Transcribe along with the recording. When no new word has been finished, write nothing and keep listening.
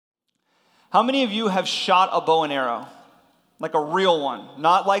How many of you have shot a bow and arrow? Like a real one.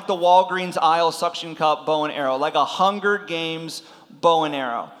 Not like the Walgreens aisle suction cup bow and arrow. Like a Hunger Games bow and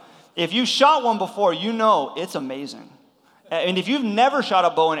arrow. If you shot one before, you know it's amazing. And if you've never shot a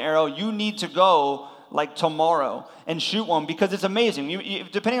bow and arrow, you need to go like tomorrow and shoot one because it's amazing.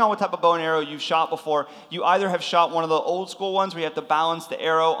 Depending on what type of bow and arrow you've shot before, you either have shot one of the old school ones where you have to balance the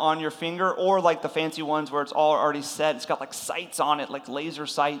arrow on your finger, or like the fancy ones where it's all already set. It's got like sights on it, like laser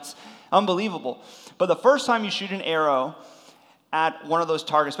sights. Unbelievable. But the first time you shoot an arrow at one of those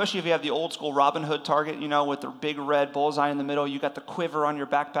targets, especially if you have the old school Robin Hood target, with the big red bullseye in the middle, you got the quiver on your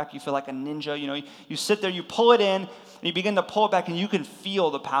backpack, you feel like a ninja, you sit there, you pull it in, and you begin to pull it back, and you can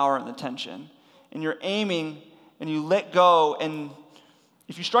feel the power and the tension. And you're aiming, and you let go, and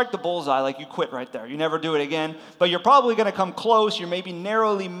if you strike the bullseye, like you quit right there. You never do it again, but you're probably going to come close. You maybe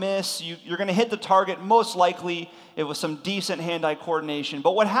narrowly miss. You're going to hit the target, most likely it was some decent hand-eye coordination.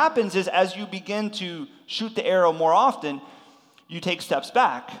 But what happens is as you begin to shoot the arrow more often, you take steps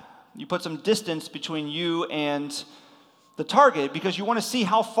back. You put some distance between you and the target because you want to see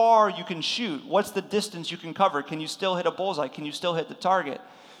how far you can shoot. What's the distance you can cover? Can you still hit a bullseye? Can you still hit the target?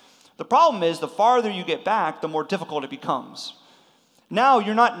 The problem is the farther you get back, the more difficult it becomes. Now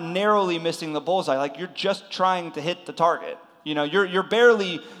you're not narrowly missing the bullseye, like you're just trying to hit the target. You're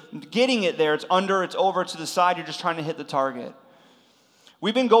barely getting it there. It's under, it's over, to the side. You're just trying to hit the target.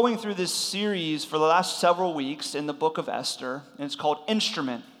 We've been going through this series for the last several weeks in the book of Esther, and it's called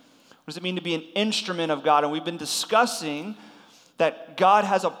Instrument. What does it mean to be an instrument of God? And we've been discussing that God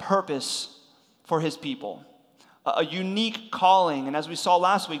has a purpose for his people, a unique calling. And as we saw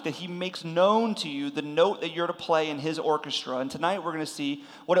last week, that he makes known to you the note that you're to play in his orchestra. And tonight we're going to see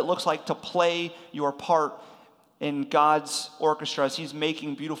what it looks like to play your part in God's orchestra as he's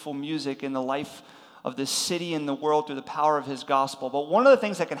making beautiful music in the life of this city and the world through the power of his gospel. But one of the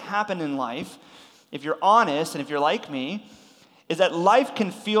things that can happen in life, if you're honest and if you're like me, is that life can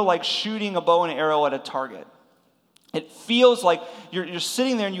feel like shooting a bow and arrow at a target. It feels like you're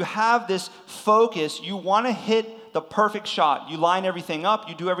sitting there and you have this focus. You want to hit the perfect shot. You line everything up.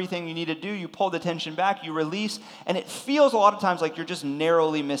 You do everything you need to do. You pull the tension back. You release. And it feels a lot of times like you're just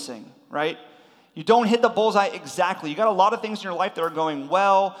narrowly missing, right? You don't hit the bullseye exactly. You got a lot of things in your life that are going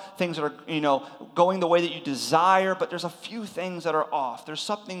well, things that are, going the way that you desire, but there's a few things that are off. There's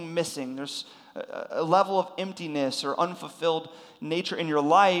something missing. There's a level of emptiness or unfulfilled nature in your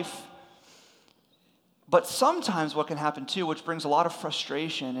life. But sometimes what can happen too, which brings a lot of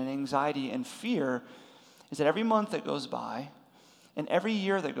frustration and anxiety and fear, is that every month that goes by and every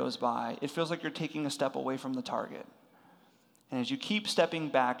year that goes by, it feels like you're taking a step away from the target. And as you keep stepping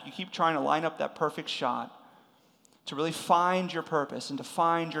back, you keep trying to line up that perfect shot to really find your purpose and to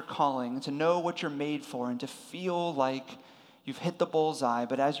find your calling and to know what you're made for and to feel like you've hit the bullseye.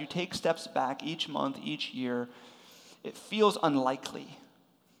 But as you take steps back each month, each year, it feels unlikely.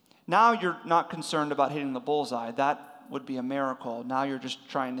 Now you're not concerned about hitting the bullseye. That would be a miracle. Now you're just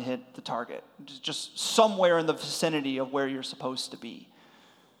trying to hit the target, just somewhere in the vicinity of where you're supposed to be.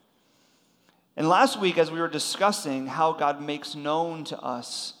 And last week, as we were discussing how God makes known to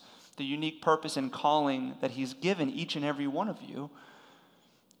us the unique purpose and calling that he's given each and every one of you,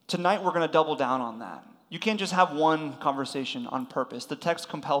 tonight we're going to double down on that. You can't just have one conversation on purpose. The text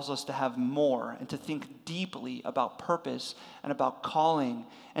compels us to have more and to think deeply about purpose and about calling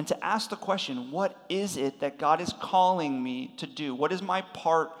and to ask the question, what is it that God is calling me to do? What is my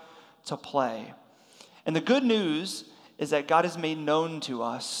part to play? And the good news is that God has made known to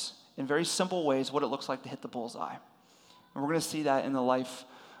us in very simple ways what it looks like to hit the bullseye. And we're going to see that in the life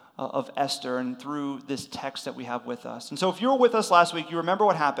of Esther and through this text that we have with us. And so if you were with us last week, you remember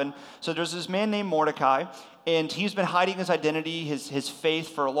what happened. So there's this man named Mordecai, and he's been hiding his identity, his faith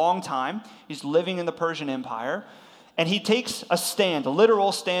for a long time. He's living in the Persian Empire. And he takes a stand, a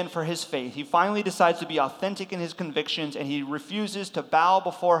literal stand for his faith. He finally decides to be authentic in his convictions, and he refuses to bow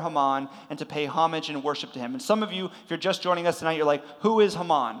before Haman and to pay homage and worship to him. And some of you, if you're just joining us tonight, you're like, who is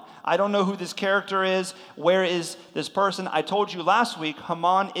Haman? I don't know who this character is. Where is this person? I told you last week,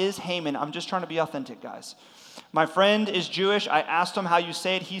 Haman is Haman. I'm just trying to be authentic, guys. My friend is Jewish. I asked him how you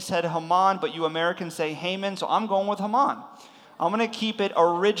say it. He said Haman, but you Americans say Haman, so I'm going with Haman. I'm going to keep it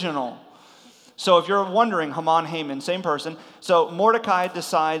original. So if you're wondering, Haman, Haman, same person. So Mordecai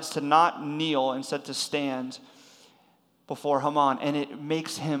decides to not kneel, instead to stand before Haman, and it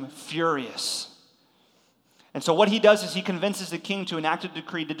makes him furious. And so what he does is he convinces the king to enact a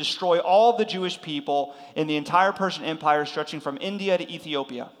decree to destroy all the Jewish people in the entire Persian Empire, stretching from India to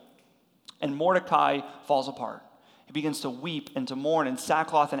Ethiopia. And Mordecai falls apart. He begins to weep and to mourn in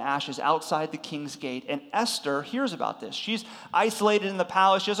sackcloth and ashes outside the king's gate. And Esther hears about this. She's isolated in the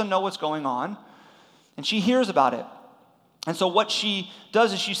palace. She doesn't know what's going on. And she hears about it. And so what she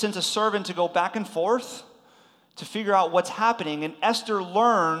does is she sends a servant to go back and forth to figure out what's happening. And Esther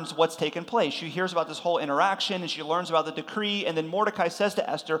learns what's taken place. She hears about this whole interaction and she learns about the decree. And then Mordecai says to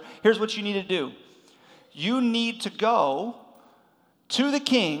Esther, here's what you need to do. You need to go to the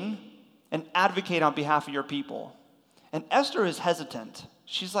king and advocate on behalf of your people. And Esther is hesitant.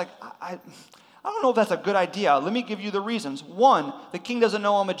 She's like, I don't know if that's a good idea. Let me give you the reasons. One, the king doesn't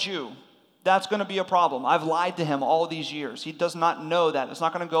know I'm a Jew. That's going to be a problem. I've lied to him all these years. He does not know that. It's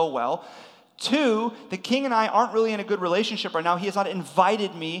not going to go well. Two, the king and I aren't really in a good relationship right now. He has not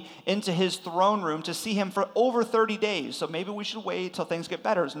invited me into his throne room to see him for over 30 days. So maybe we should wait till things get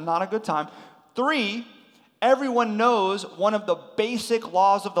better. It's not a good time. Three, everyone knows one of the basic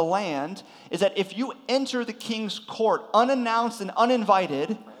laws of the land is that if you enter the king's court unannounced and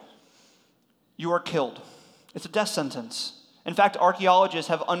uninvited, you are killed. It's a death sentence. In fact, archaeologists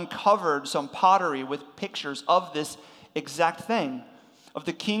have uncovered some pottery with pictures of this exact thing, of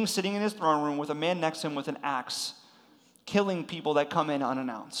the king sitting in his throne room with a man next to him with an axe, killing people that come in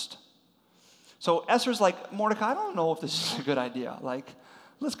unannounced. So Esther's like, Mordecai, I don't know if this is a good idea. Like,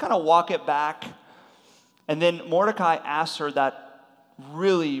 let's kind of walk it back. And then Mordecai asks her that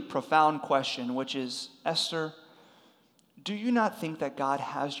really profound question, which is, Esther, do you not think that God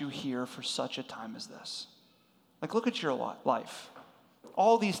has you here for such a time as this? Like, look at your life.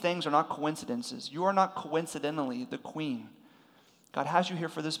 All these things are not coincidences. You are not coincidentally the queen. God has you here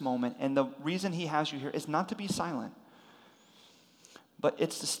for this moment, and the reason he has you here is not to be silent, but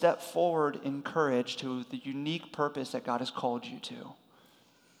it's to step forward in courage to the unique purpose that God has called you to.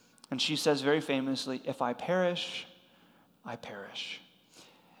 And she says very famously, if I perish, I perish.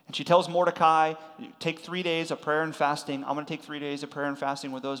 And she tells Mordecai, take 3 days of prayer and fasting. I'm going to take 3 days of prayer and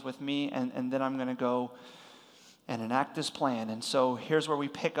fasting with those with me, and then I'm going to go and enact this plan. And so here's where we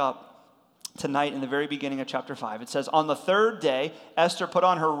pick up tonight in the very beginning of chapter 5. It says, on the third day, Esther put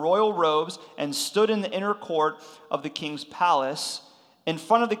on her royal robes and stood in the inner court of the king's palace in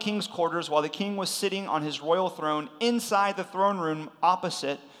front of the king's quarters while the king was sitting on his royal throne inside the throne room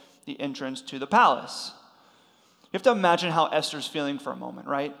opposite the entrance to the palace. You have to imagine how Esther's feeling for a moment,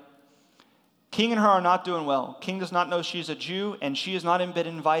 right? King and her are not doing well. King does not know she's a Jew, and she has not been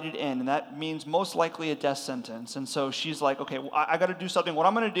invited in, and that means most likely a death sentence. And so she's like, okay, well, I got to do something. What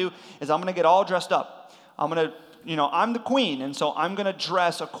I'm going to do is I'm going to get all dressed up. I'm the queen, and so I'm going to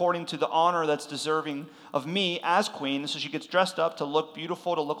dress according to the honor that's deserving of me as queen. So she gets dressed up to look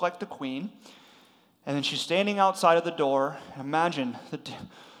beautiful, to look like the queen. And then she's standing outside of the door. Imagine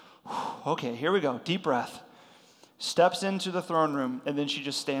okay, here we go. Deep breath. Steps into the throne room, and then she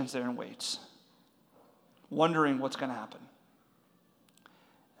just stands there and waits, wondering what's going to happen.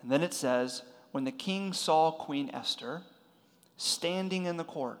 And then it says, when the king saw Queen Esther standing in the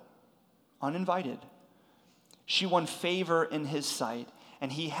court, uninvited, she won favor in his sight,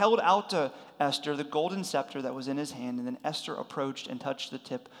 and he held out to Esther the golden scepter that was in his hand, and then Esther approached and touched the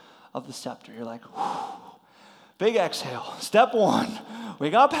tip of the scepter. You're like, whew. Big exhale. Step one. We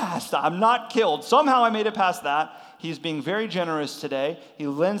got past that. I'm not killed. Somehow I made it past that. He's being very generous today. He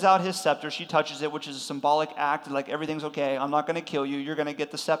lends out his scepter. She touches it, which is a symbolic act, like everything's okay. I'm not going to kill you. You're going to get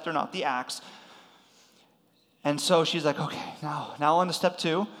the scepter, not the axe. And so she's like, okay, now on to step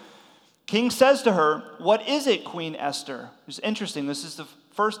two. King says to her, what is it, Queen Esther? It's interesting. This is the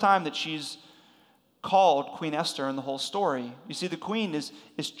first time that she's called Queen Esther in the whole story. You see, the queen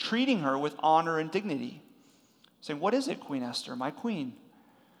is treating her with honor and dignity. Saying, what is it, Queen Esther, my queen?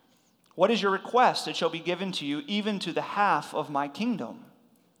 What is your request? It shall be given to you, even to the half of my kingdom.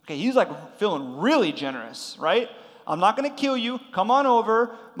 Okay, he's like feeling really generous, right? I'm not going to kill you. Come on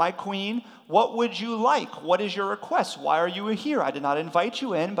over, my queen. What would you like? What is your request? Why are you here? I did not invite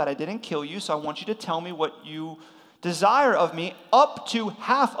you in, but I didn't kill you, so I want you to tell me what you desire of me, up to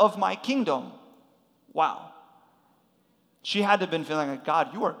half of my kingdom. Wow. She had to have been feeling like,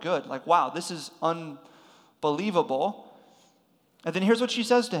 God, you are good. Like, wow, this is unbelievable. And then here's what she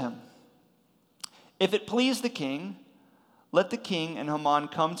says to him. If it please the king, let the king and Haman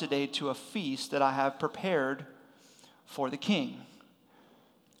come today to a feast that I have prepared for the king.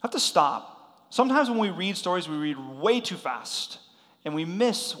 I have to stop. Sometimes when we read stories, we read way too fast, and we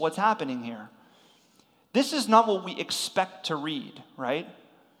miss what's happening here. This is not what we expect to read, right?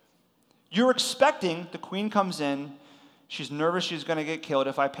 You're expecting the queen comes in. She's nervous she's going to get killed.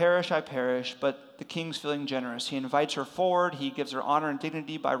 If I perish, I perish. But the king's feeling generous. He invites her forward. He gives her honor and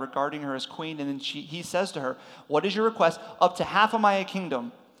dignity by regarding her as queen. And then he says to her, what is your request? Up to half of my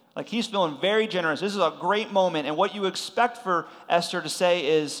kingdom. Like he's feeling very generous. This is a great moment. And what you expect for Esther to say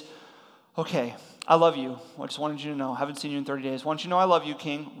is, okay, I love you. I just wanted you to know. I haven't seen you in 30 days. I want you to know I love you,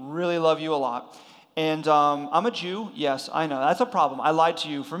 King. Really love you a lot. And I'm a Jew. Yes, I know. That's a problem. I lied to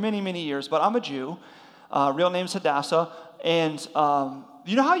you for many, many years, but I'm a Jew. Real name's Hadassah. And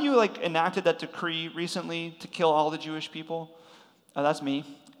you know how you enacted that decree recently to kill all the Jewish people? That's me.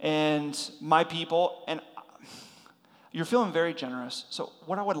 And my people. And you're feeling very generous. So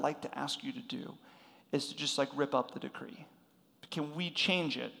what I would like to ask you to do is to just rip up the decree. Can we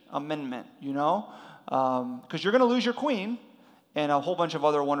change it? Amendment, Because you're going to lose your queen and a whole bunch of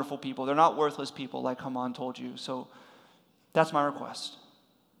other wonderful people. They're not worthless people like Haman told you. So that's my request.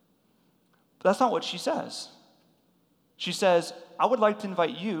 But that's not what she says. She says, I would like to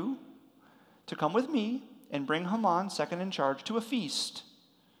invite you to come with me and bring Haman, second in charge, to a feast.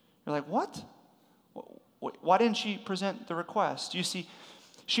 You're like, what? Why didn't she present the request? You see,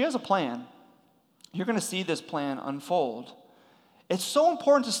 she has a plan. You're going to see this plan unfold. It's so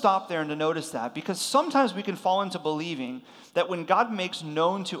important to stop there and to notice that, because sometimes we can fall into believing that when God makes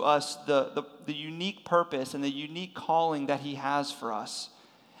known to us the unique purpose and the unique calling that he has for us,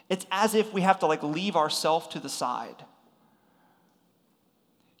 it's as if we have to leave ourselves to the side.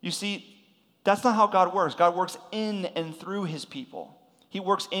 You see, that's not how God works. God works in and through his people. He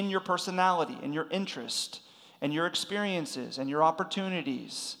works in your personality and your interest and your experiences and your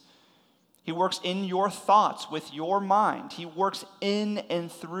opportunities. He works in your thoughts with your mind. He works in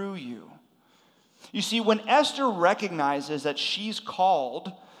and through you. You see, when Esther recognizes that she's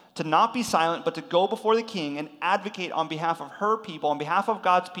called to not be silent, but to go before the king and advocate on behalf of her people, on behalf of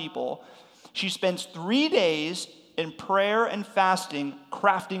God's people, she spends 3 days in prayer and fasting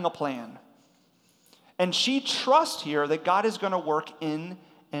crafting a plan. And she trusts here that God is going to work in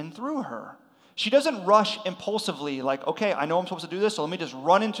and through her. She doesn't rush impulsively, okay, I know I'm supposed to do this, so let me just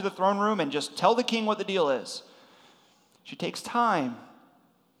run into the throne room and just tell the king what the deal is. She takes time.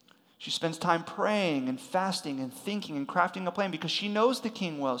 She spends time praying and fasting and thinking and crafting a plan because she knows the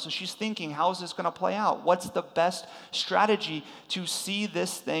king well. So she's thinking, how is this going to play out? What's the best strategy to see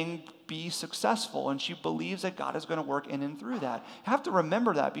this thing be successful? And she believes that God is going to work in and through that. You have to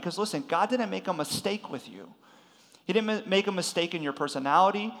remember that because, listen, God didn't make a mistake with you. He didn't make a mistake in your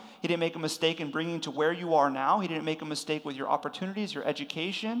personality. He didn't make a mistake in bringing you to where you are now. He didn't make a mistake with your opportunities, your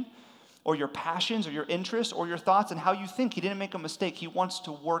education, or your passions, or your interests, or your thoughts, and how you think. He didn't make a mistake. He wants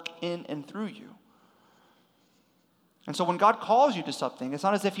to work in and through you. And so when God calls you to something, it's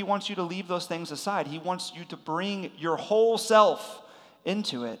not as if he wants you to leave those things aside. He wants you to bring your whole self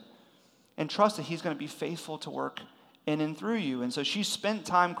into it and trust that he's going to be faithful to work in and through you. And so she spent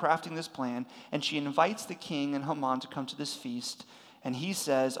time crafting this plan, and she invites the king and Haman to come to this feast. And he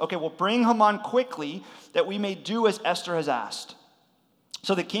says, okay, well, bring Haman quickly that we may do as Esther has asked.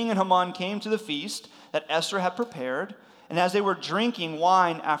 So the king and Haman came to the feast that Esther had prepared. And as they were drinking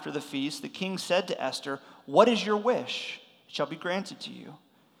wine after the feast, the king said to Esther, what is your wish? It shall be granted to you.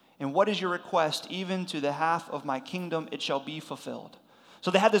 And what is your request? Even to the half of my kingdom, it shall be fulfilled. So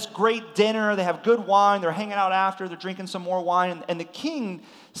they had this great dinner. They have good wine. They're hanging out after. They're drinking some more wine. And the king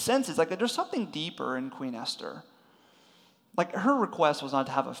senses there's something deeper in Queen Esther. Her request was not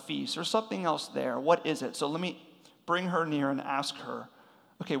to have a feast. There's something else there. What is it? So let me bring her near and ask her,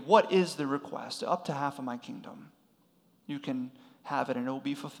 okay, what is the request? Up to half of my kingdom. You can have it and it will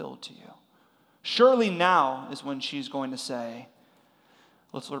be fulfilled to you. Surely now is when she's going to say,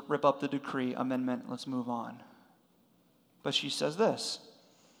 let's rip up the decree, amendment, let's move on. But she says this,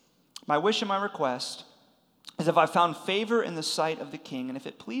 my wish and my request is if I found favor in the sight of the king, and if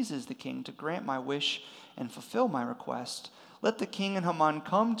it pleases the king to grant my wish and fulfill my request, let the king and Haman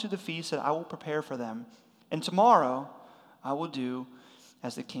come to the feast that I will prepare for them. And tomorrow I will do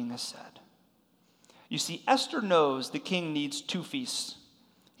as the king has said. You see, Esther knows the king needs 2 feasts.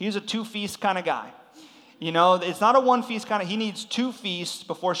 He's a 2-feast kind of guy. It's not a 1-feast kind of, he needs 2 feasts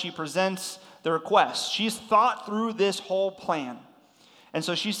before she presents the request. She's thought through this whole plan. And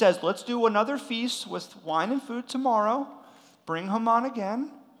so she says, let's do another feast with wine and food tomorrow. Bring Haman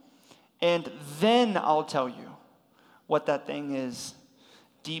again. And then I'll tell you what that thing is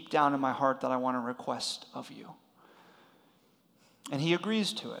deep down in my heart that I want to request of you. And he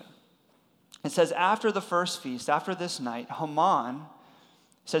agrees to it. It says after the first feast, after this night, Haman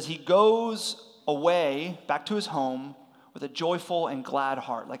says he goes away back to his home with a joyful and glad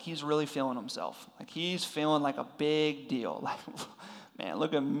heart. He's really feeling himself. He's feeling like a big deal. Man,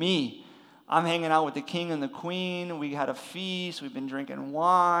 look at me. I'm hanging out with the king and the queen. We had a feast. We've been drinking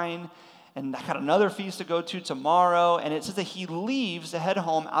wine. And I got another feast to go to tomorrow. And it says that he leaves to head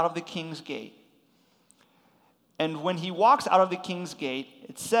home out of the king's gate. And when he walks out of the king's gate,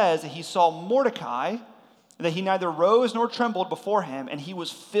 it says that he saw Mordecai, and that he neither rose nor trembled before him, and he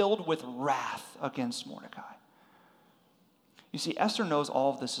was filled with wrath against Mordecai. You see, Esther knows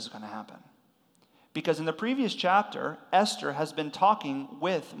all of this is going to happen. Because in the previous chapter, Esther has been talking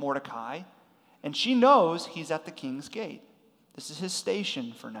with Mordecai, and she knows he's at the king's gate. This is his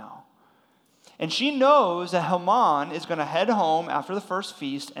station for now. And she knows that Haman is going to head home after the first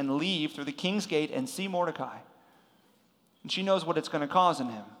feast and leave through the king's gate and see Mordecai. And she knows what it's going to cause in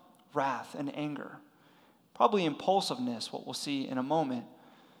him, wrath and anger. Probably impulsiveness, what we'll see in a moment.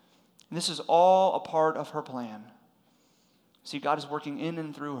 And this is all a part of her plan. See, God is working in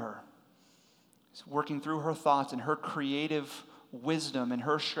and through her. He's working through her thoughts and her creative wisdom and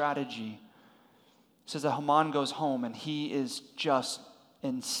her strategy. It says that Haman goes home and he is just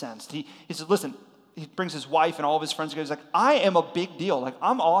incensed. He says, listen, he brings his wife and all of his friends together. He's like, I am a big deal. Like,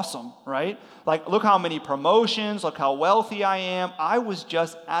 I'm awesome, right? Like, look how many promotions, look how wealthy I am. I was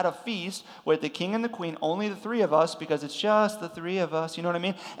just at a feast with the king and the queen, only the three of us, because it's just the three of us, you know what I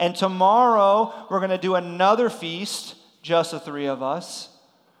mean? And tomorrow, we're going to do another feast, just the three of us.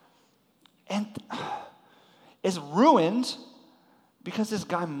 And it's ruined because this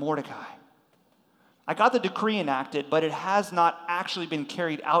guy Mordecai. I got the decree enacted, but it has not actually been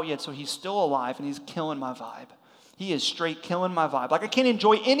carried out yet, so he's still alive, and he's killing my vibe. He is straight killing my vibe. Like, I can't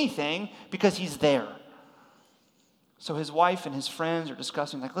enjoy anything because he's there. So his wife and his friends are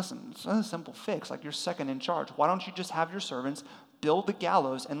discussing, like, listen, it's not a simple fix. Like, you're second in charge. Why don't you just have your servants build the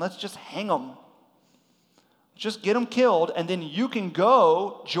gallows, and let's just hang them. Just get them killed, and then you can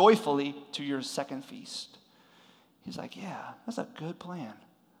go joyfully to your second feast. He's like, yeah, that's a good plan.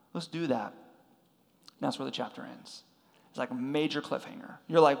 Let's do that. And that's where the chapter ends. It's like a major cliffhanger.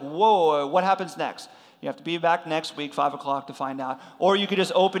 You're like, whoa, what happens next? You have to be back next week, 5 o'clock, to find out. Or you could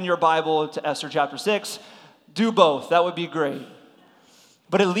just open your Bible to Esther chapter 6. Do both. That would be great.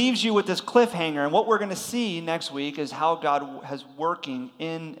 But it leaves you with this cliffhanger. And what we're going to see next week is how God has working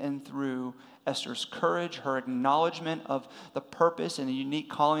in and through Esther's courage, her acknowledgement of the purpose and the unique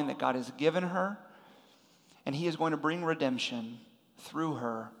calling that God has given her. And he is going to bring redemption through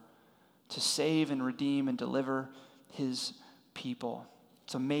her to save and redeem and deliver his people.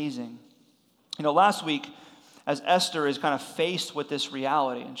 It's amazing. You know, last week, as Esther is kind of faced with this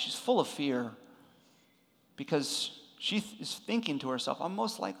reality, and she's full of fear because she is thinking to herself, I'm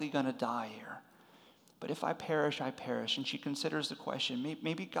most likely going to die here. But if I perish, I perish. And she considers the question,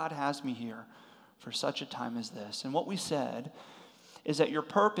 maybe God has me here for such a time as this. And what we said is that your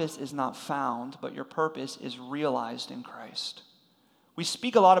purpose is not found, but your purpose is realized in Christ. We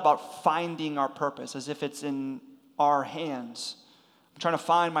speak a lot about finding our purpose as if it's in our hands. I'm trying to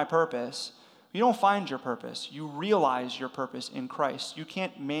find my purpose. You don't find your purpose. You realize your purpose in Christ. You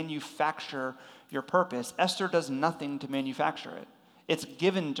can't manufacture your purpose. Esther does nothing to manufacture it. It's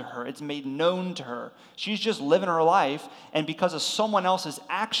given to her. It's made known to her. She's just living her life, and because of someone else's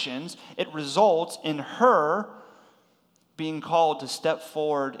actions, it results in her being called to step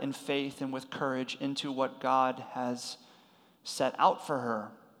forward in faith and with courage into what God has set out for her.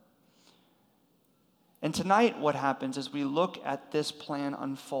 And tonight what happens is we look at this plan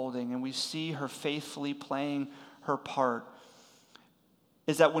unfolding and we see her faithfully playing her part,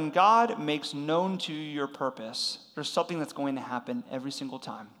 is that when God makes known to you your purpose, there's something that's going to happen every single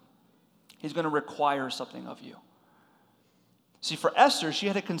time. He's going to require something of you. See, for Esther, she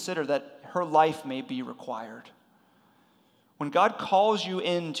had to consider that her life may be required. When God calls you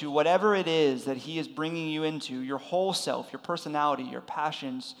into whatever it is that he is bringing you into, your whole self, your personality, your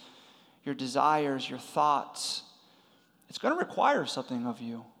passions, your desires, your thoughts, it's going to require something of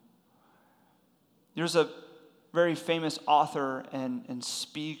you. There's a very famous author and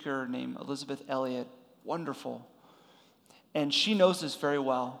speaker named Elisabeth Elliot, wonderful. And she knows this very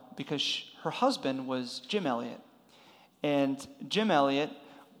well because her husband was Jim Elliot. And Jim Elliot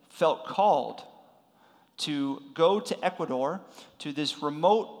felt called to go to Ecuador, to this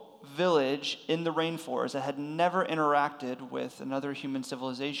remote village in the rainforest that had never interacted with another human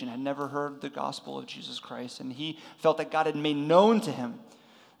civilization, had never heard the gospel of Jesus Christ. And he felt that God had made known to him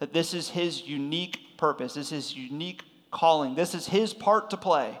that this is his unique purpose, this is his unique calling, this is his part to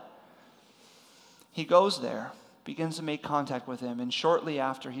play. He goes there, begins to make contact with him, and shortly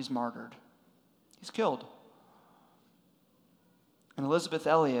after he's martyred. He's killed. And Elisabeth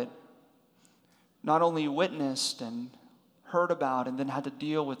Elliot not only witnessed and heard about and then had to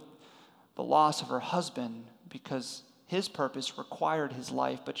deal with the loss of her husband because his purpose required his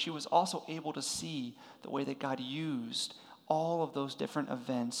life, but she was also able to see the way that God used all of those different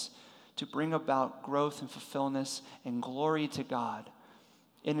events to bring about growth and fulfillment and glory to God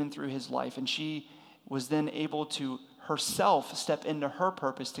in and through his life. And she was then able to herself step into her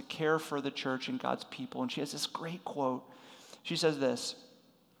purpose to care for the church and God's people. And she has this great quote. She says this: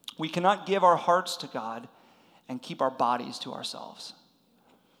 "We cannot give our hearts to God and keep our bodies to ourselves."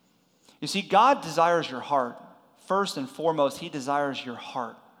 You see, God desires your heart. First and foremost, he desires your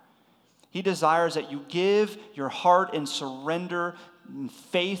heart. He desires that you give your heart and surrender in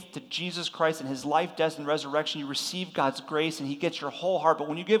faith to Jesus Christ and his life, death, and resurrection. You receive God's grace and he gets your whole heart. But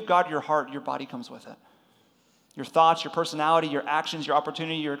when you give God your heart, your body comes with it. Your thoughts, your personality, your actions, your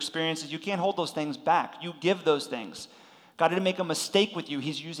opportunity, your experiences, you can't hold those things back. You give those things. God didn't make a mistake with you.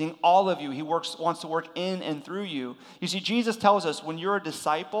 He's using all of you. He wants to work in and through you. You see, Jesus tells us when you're a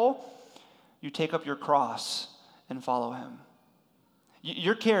disciple, you take up your cross and follow him.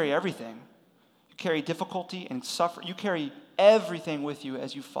 You carry everything. You carry difficulty and suffering. You carry everything with you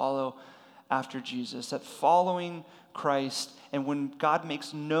as you follow after Jesus. That following Christ, and when God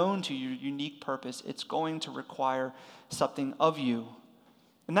makes known to you your unique purpose, it's going to require something of you.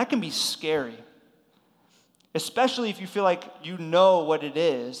 And that can be scary, especially if you feel like you know what it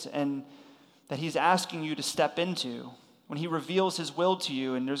is and that he's asking you to step into. When he reveals his will to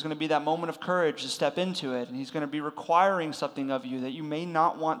you, and there's going to be that moment of courage to step into it, and he's going to be requiring something of you that you may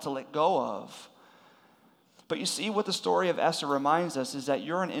not want to let go of. But you see, what the story of Esther reminds us is that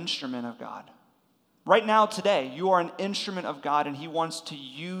you're an instrument of God. Right now, today, you are an instrument of God, and he wants to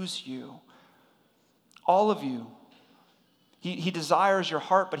use you. All of you. He desires your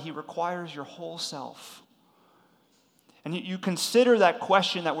heart, but he requires your whole self. And you consider that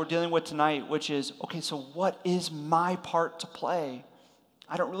question that we're dealing with tonight, which is, okay, so what is my part to play?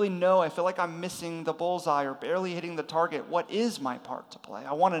 I don't really know. I feel like I'm missing the bullseye or barely hitting the target. What is my part to play?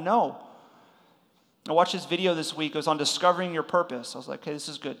 I want to know. I watched this video this week. It was on discovering your purpose. I was like, okay, this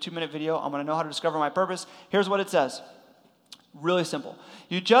is good. 2-minute video. I'm going to know how to discover my purpose. Here's what it says. Really simple.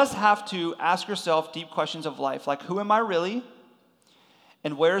 You just have to ask yourself deep questions of life, like, who am I really?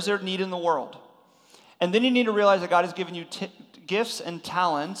 And where is there need in the world? And then you need to realize that God has given you gifts and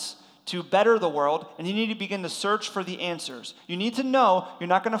talents to better the world, and you need to begin to search for the answers. You need to know you're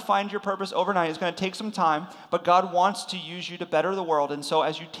not going to find your purpose overnight. It's going to take some time, but God wants to use you to better the world. And so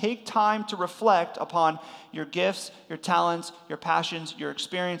as you take time to reflect upon your gifts, your talents, your passions, your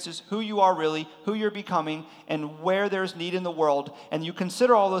experiences, who you are really, who you're becoming, and where there's need in the world, and you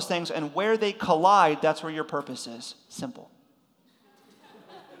consider all those things, and where they collide, that's where your purpose is. Simple.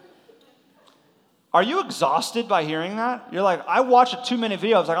 Are you exhausted by hearing that? You're like, I watched a 2-minute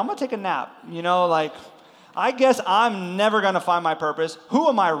video. I was like, I'm going to take a nap. I guess I'm never going to find my purpose. Who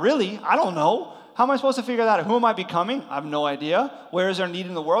am I really? I don't know. How am I supposed to figure that out? Who am I becoming? I have no idea. Where is there need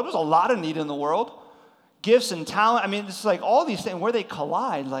in the world? There's a lot of need in the world. Gifts and talent. I mean, it's like all these things, where they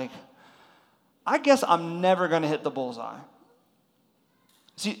collide. Like, I guess I'm never going to hit the bullseye.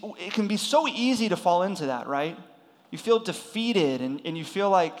 See, it can be so easy to fall into that, right? You feel defeated and you feel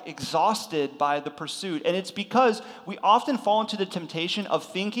like exhausted by the pursuit. And it's because we often fall into the temptation of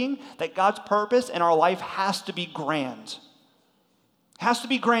thinking that God's purpose in our life has to be grand. Has to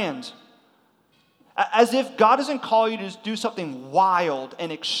be grand. As if God doesn't call you to do something wild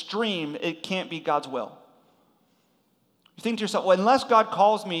and extreme, it can't be God's will. You think to yourself, well, unless God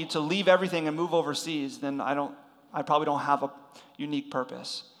calls me to leave everything and move overseas, then I probably don't have a unique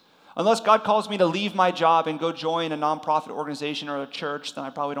purpose. Unless God calls me to leave my job and go join a nonprofit organization or a church, then I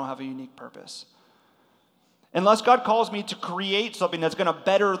probably don't have a unique purpose. Unless God calls me to create something that's going to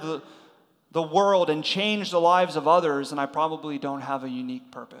better the world and change the lives of others, then I probably don't have a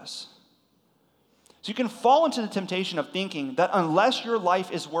unique purpose. So you can fall into the temptation of thinking that unless your life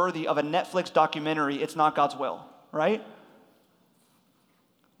is worthy of a Netflix documentary, it's not God's will, right?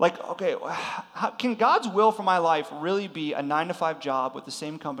 Like, okay, can God's will for my life really be a 9-to-5 job with the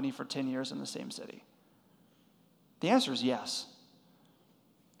same company for 10 years in the same city? The answer is yes.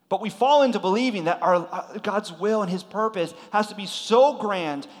 But we fall into believing that our God's will and his purpose has to be so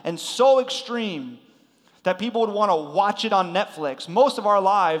grand and so extreme that people would want to watch it on Netflix. Most of our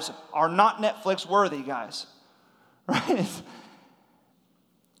lives are not Netflix worthy, guys. Right?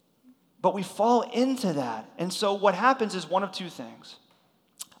 But we fall into that. And so what happens is one of two things.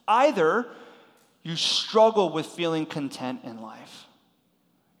 Either you struggle with feeling content in life.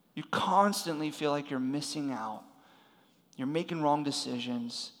 You constantly feel like you're missing out. You're making wrong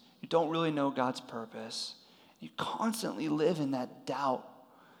decisions. You don't really know God's purpose. You constantly live in that doubt.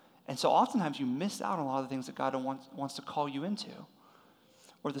 And so oftentimes you miss out on a lot of the things that God wants to call you into.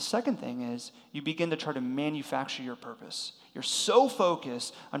 Or the second thing is you begin to try to manufacture your purpose. You're so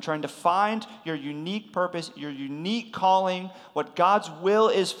focused on trying to find your unique purpose, your unique calling, what God's will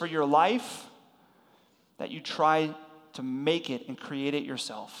is for your life, that you try to make it and create it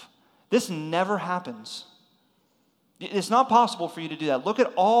yourself. This never happens. It's not possible for you to do that. Look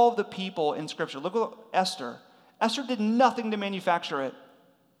at all the people in Scripture. Look at Esther. Esther did nothing to manufacture it.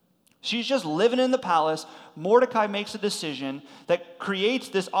 She's just living in the palace. Mordecai makes a decision that creates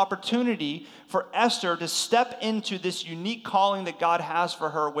this opportunity for Esther to step into this unique calling that God has for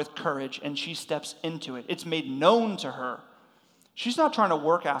her with courage, and she steps into it. It's made known to her. She's not trying to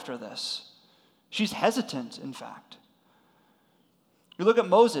work after this. She's hesitant, in fact. You look at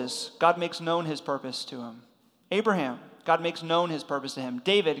Moses, God makes known his purpose to him. Abraham, God makes known his purpose to him.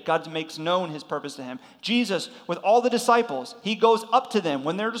 David, God makes known his purpose to him. Jesus, with all the disciples, he goes up to them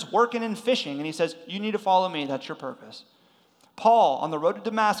when they're just working and fishing, and he says, you need to follow me, that's your purpose. Paul, on the road to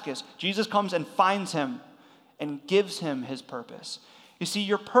Damascus, Jesus comes and finds him and gives him his purpose. You see,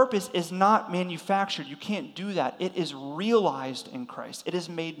 your purpose is not manufactured. You can't do that. It is realized in Christ. It is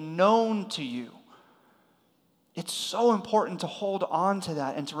made known to you. It's so important to hold on to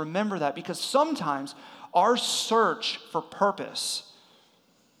that and to remember that, because sometimes our search for purpose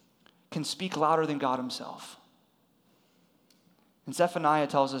can speak louder than God himself. And Zephaniah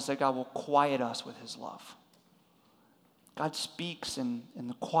tells us that God will quiet us with his love. God speaks in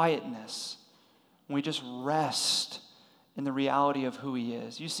the quietness when we just rest in the reality of who he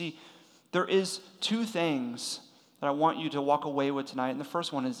is. You see, there is two things that I want you to walk away with tonight. And the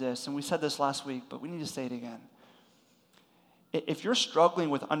first one is this, and we said this last week, but we need to say it again. If you're struggling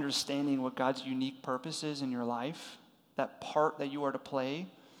with understanding what God's unique purpose is in your life, that part that you are to play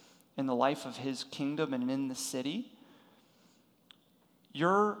in the life of his kingdom and in the city,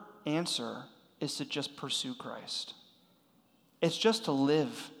 your answer is to just pursue Christ. It's just to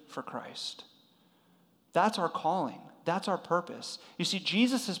live for Christ. That's our calling. That's our purpose. You see,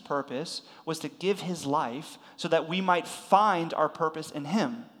 Jesus' purpose was to give his life so that we might find our purpose in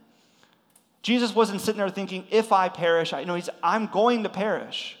him. Jesus wasn't sitting there thinking, if I perish, I'm going to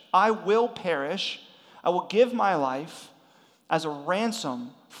perish. I will perish. I will give my life as a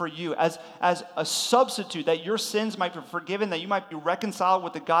ransom for you, as a substitute, that your sins might be forgiven, that you might be reconciled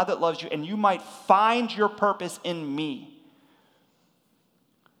with the God that loves you, and you might find your purpose in me.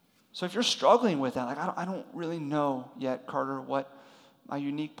 So if you're struggling with that, I don't really know yet, Carter, what my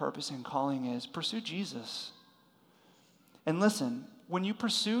unique purpose and calling is, pursue Jesus. And listen, when you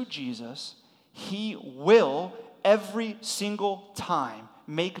pursue Jesus, he will every single time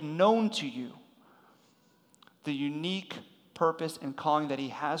make known to you the unique purpose and calling that he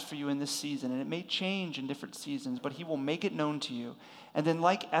has for you in this season. And it may change in different seasons, but he will make it known to you. And then,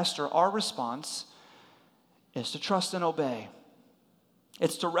 like Esther, our response is to trust and obey.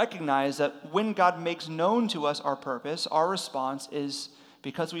 It's to recognize that when God makes known to us our purpose, our response is,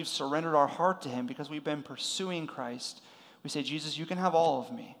 because we've surrendered our heart to him, because we've been pursuing Christ, we say, Jesus, you can have all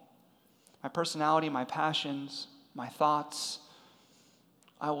of me. My personality, my passions, my thoughts.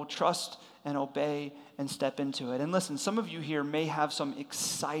 I will trust and obey and step into it. And listen, some of you here may have some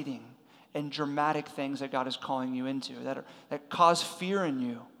exciting and dramatic things that God is calling you into that cause fear in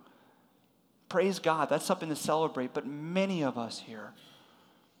you. Praise God, that's something to celebrate. But many of us here,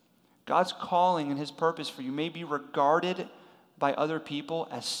 God's calling and his purpose for you may be regarded by other people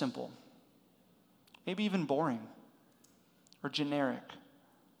as simple, maybe even boring or generic.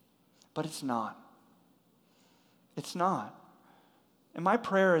 But it's not. It's not. And my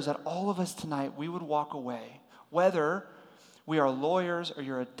prayer is that all of us tonight, we would walk away, whether we are lawyers or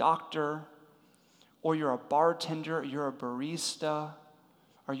you're a doctor or you're a bartender or you're a barista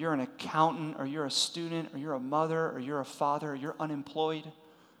or you're an accountant or you're a student or you're a mother or you're a father or you're unemployed,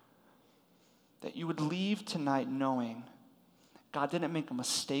 that you would leave tonight knowing God didn't make a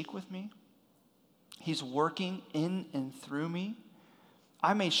mistake with me. He's working in and through me.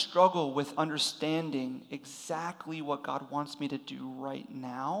 I may struggle with understanding exactly what God wants me to do right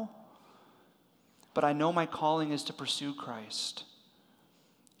now, but I know my calling is to pursue Christ.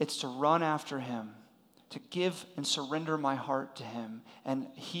 It's to run after him, to give and surrender my heart to him, and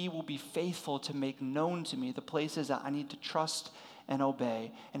he will be faithful to make known to me the places that I need to trust and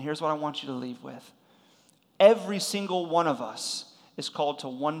obey. And here's what I want you to leave with. Every single one of us is called to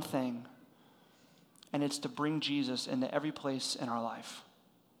one thing, and it's to bring Jesus into every place in our life.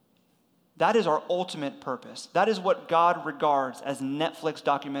 That is our ultimate purpose. That is what God regards as Netflix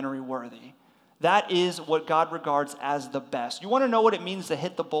documentary worthy. That is what God regards as the best. You want to know what it means to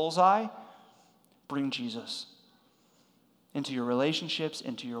hit the bullseye? Bring Jesus into your relationships,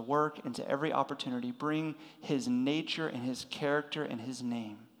 into your work, into every opportunity. Bring his nature and his character and his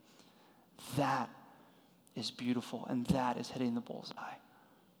name. That is beautiful, and that is hitting the bullseye.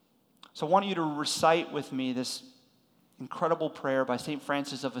 So I want you to recite with me this incredible prayer by St.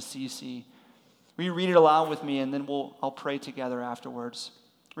 Francis of Assisi. Will you read it aloud with me, and then I'll pray together afterwards.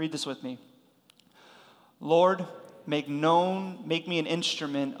 Read this with me. Lord, make me an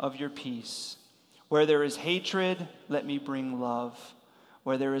instrument of your peace. Where there is hatred, let me bring love.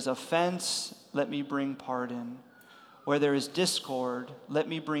 Where there is offense, let me bring pardon. Where there is discord, let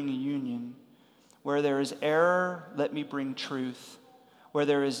me bring union. Where there is error, let me bring truth. Where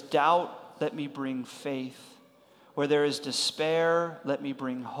there is doubt, let me bring faith. Where there is despair, let me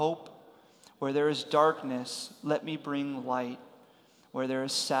bring hope. Where there is darkness, let me bring light. Where there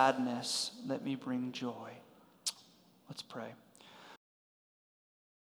is sadness, let me bring joy. Let's pray.